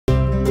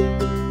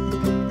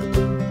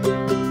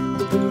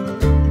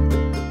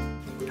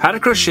How to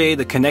crochet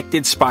the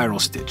connected spiral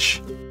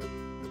stitch.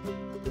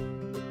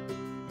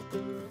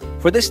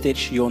 For this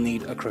stitch, you'll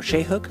need a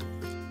crochet hook.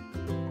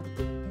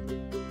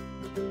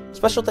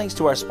 Special thanks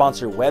to our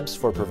sponsor Webs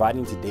for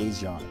providing today's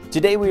yarn.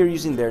 Today we are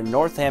using their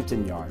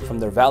Northampton yarn from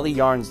their Valley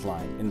Yarns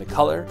line in the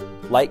color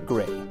light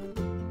gray.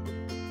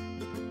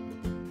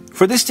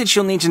 For this stitch,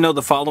 you'll need to know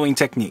the following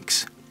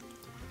techniques: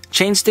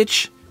 chain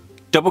stitch,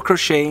 double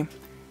crochet,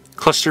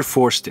 cluster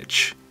 4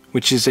 stitch,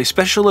 which is a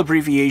special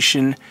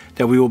abbreviation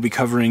that we will be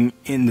covering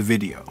in the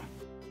video.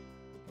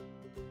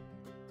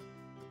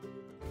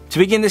 To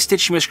begin this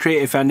stitch, you must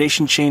create a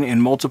foundation chain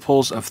in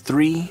multiples of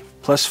 3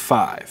 plus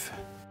 5.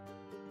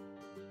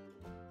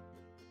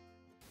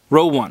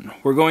 Row 1.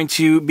 We're going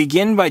to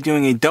begin by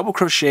doing a double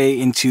crochet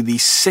into the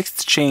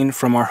 6th chain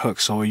from our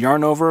hook. So we'll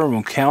yarn over and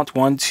we'll count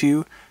 1,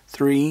 2,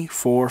 3,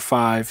 4,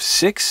 5,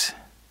 6.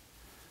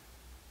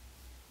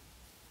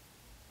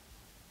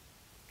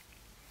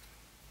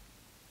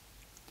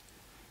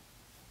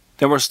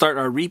 Then we'll start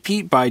our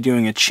repeat by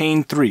doing a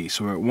chain 3.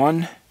 So we're at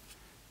 1,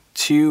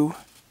 2,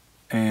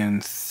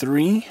 and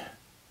 3.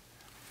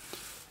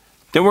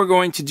 Then we're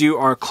going to do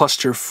our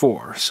cluster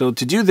 4. So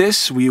to do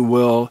this, we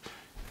will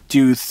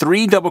do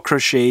 3 double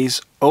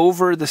crochets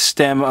over the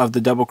stem of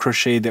the double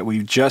crochet that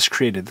we've just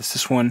created.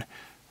 This one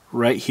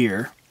right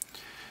here.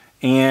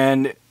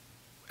 And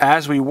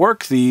as we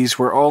work these,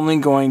 we're only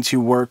going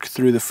to work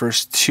through the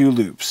first 2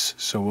 loops.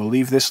 So we'll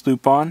leave this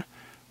loop on,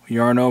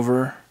 yarn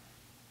over,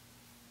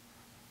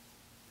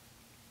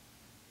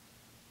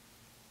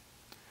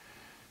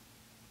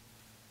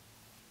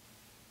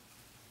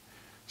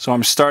 so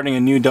I'm starting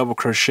a new double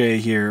crochet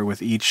here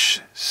with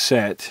each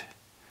set,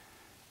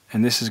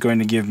 and this is going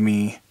to give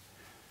me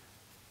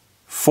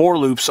 4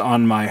 loops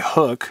on my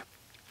hook.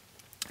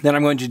 Then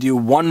I'm going to do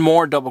 1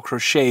 more double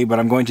crochet, but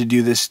I'm going to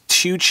do this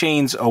 2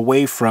 chains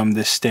away from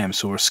this stem.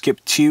 So we'll skip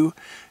 2,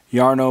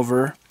 yarn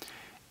over,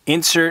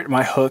 insert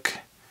my hook,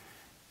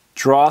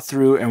 draw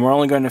through, and we're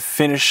only going to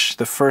finish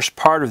the first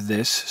part of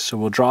this. So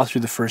we'll draw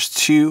through the first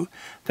 2.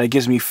 That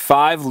gives me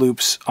 5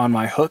 loops on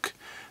my hook.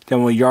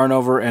 Then we'll yarn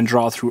over and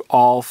draw through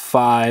all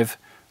 5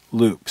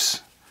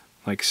 loops,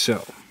 like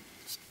so.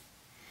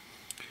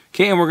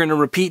 Okay, and we're going to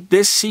repeat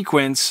this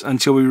sequence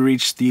until we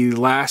reach the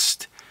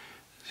last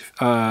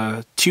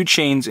 2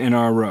 chains in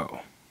our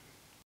row.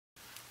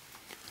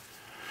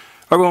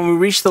 All right, when we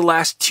reach the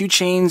last 2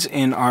 chains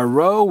in our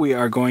row, we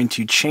are going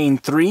to chain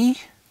 3.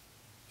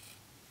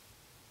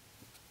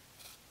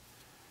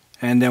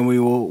 And then we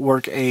will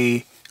work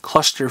a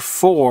cluster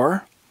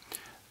 4.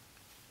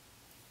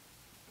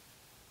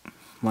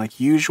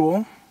 Like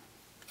usual.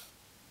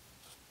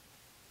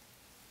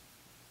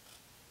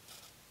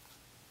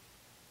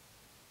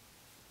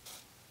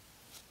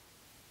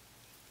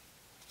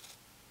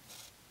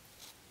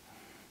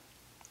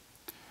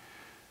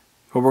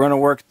 But we're going to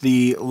work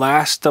the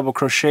last double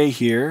crochet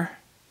here.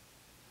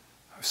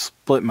 I've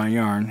split my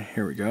yarn,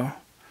 here we go,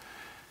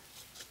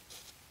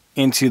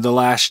 into the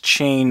last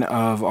chain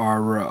of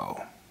our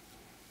row.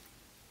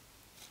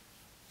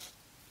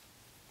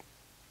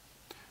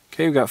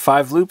 Okay, we've got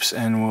 5 loops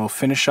and we'll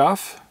finish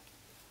off.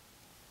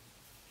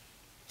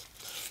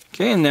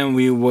 Okay, and then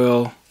we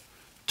will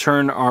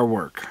turn our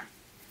work.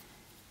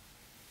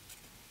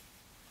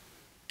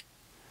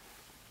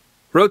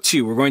 Row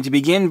 2, we're going to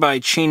begin by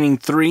chaining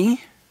 3.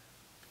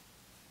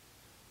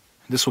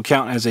 This will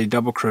count as a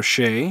double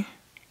crochet.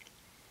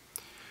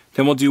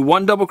 Then we'll do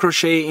 1 double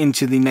crochet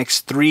into the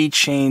next 3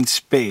 chain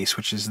space,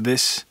 which is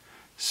this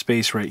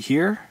space right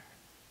here.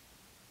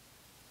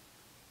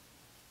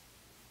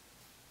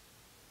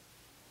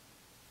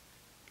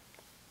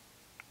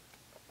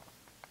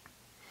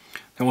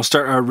 Then we'll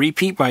start our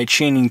repeat by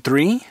chaining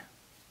 3.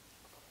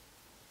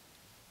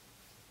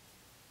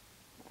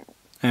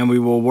 And we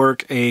will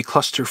work a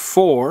cluster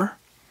 4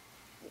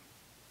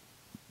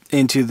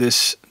 into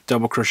this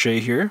double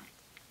crochet here.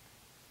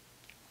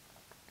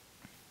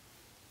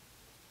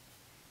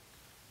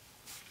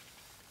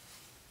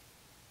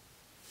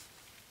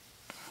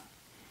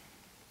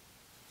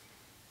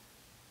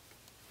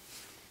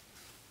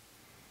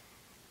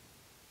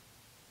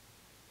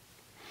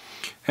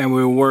 And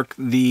we'll work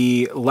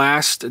the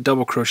last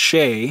double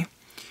crochet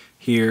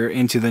here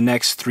into the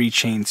next 3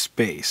 chain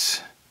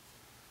space.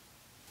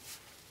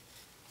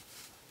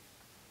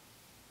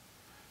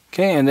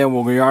 Okay, and then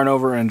we'll yarn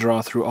over and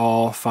draw through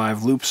all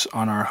 5 loops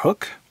on our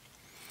hook.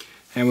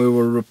 And we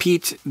will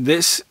repeat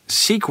this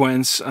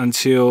sequence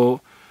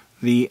until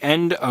the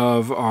end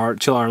of our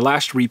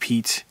last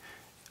repeat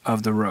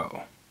of the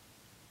row.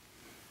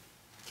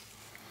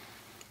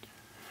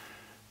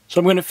 So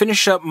I'm going to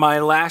finish up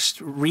my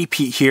last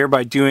repeat here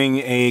by doing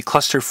a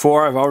cluster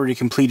 4. I've already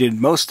completed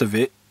most of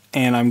it,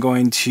 and I'm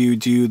going to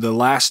do the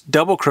last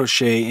double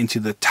crochet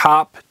into the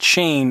top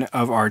chain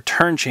of our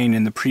turn chain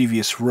in the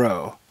previous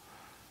row.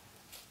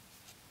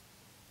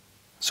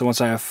 So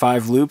once I have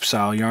 5 loops,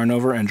 I'll yarn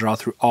over and draw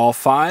through all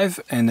 5,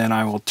 and then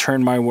I will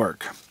turn my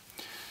work.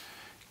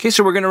 Okay,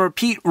 so we're going to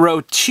repeat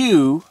row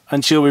 2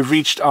 until we've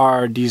reached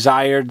our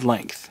desired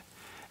length.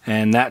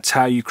 And that's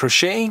how you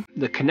crochet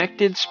the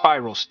connected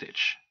spiral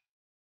stitch.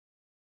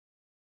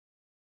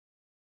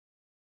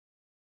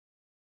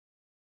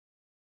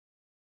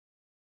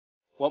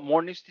 Want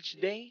more New Stitch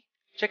a Day?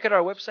 Check out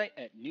our website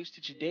at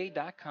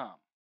newstitchaday.com.